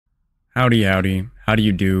Howdy, howdy. How do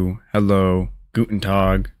you do? Hello, guten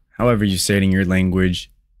tag, however you say it in your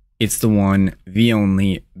language. It's the one, the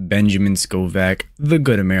only, Benjamin Scovach, the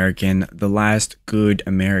good American, the last good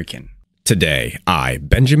American. Today, I,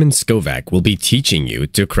 Benjamin Scovach, will be teaching you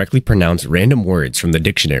to correctly pronounce random words from the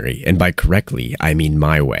dictionary, and by correctly, I mean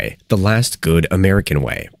my way, the last good American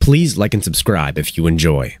way. Please like and subscribe if you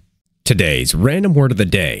enjoy. Today's random word of the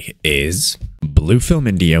day is Blue Film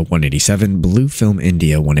India 187. Blue Film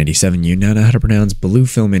India 187. You now know how to pronounce Blue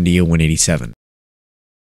Film India 187.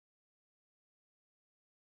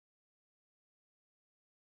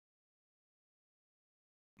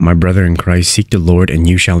 My brother in Christ, seek the Lord and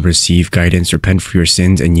you shall receive guidance. Repent for your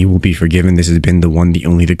sins and you will be forgiven. This has been the one, the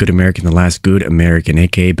only, the good American, the last good American,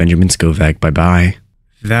 aka Benjamin Scovach. Bye-bye.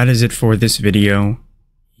 That is it for this video.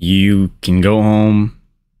 You can go home.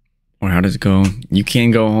 Or how does it go? You can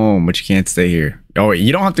go home, but you can't stay here. Oh, wait,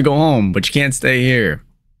 you don't have to go home, but you can't stay here.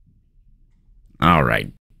 All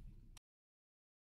right.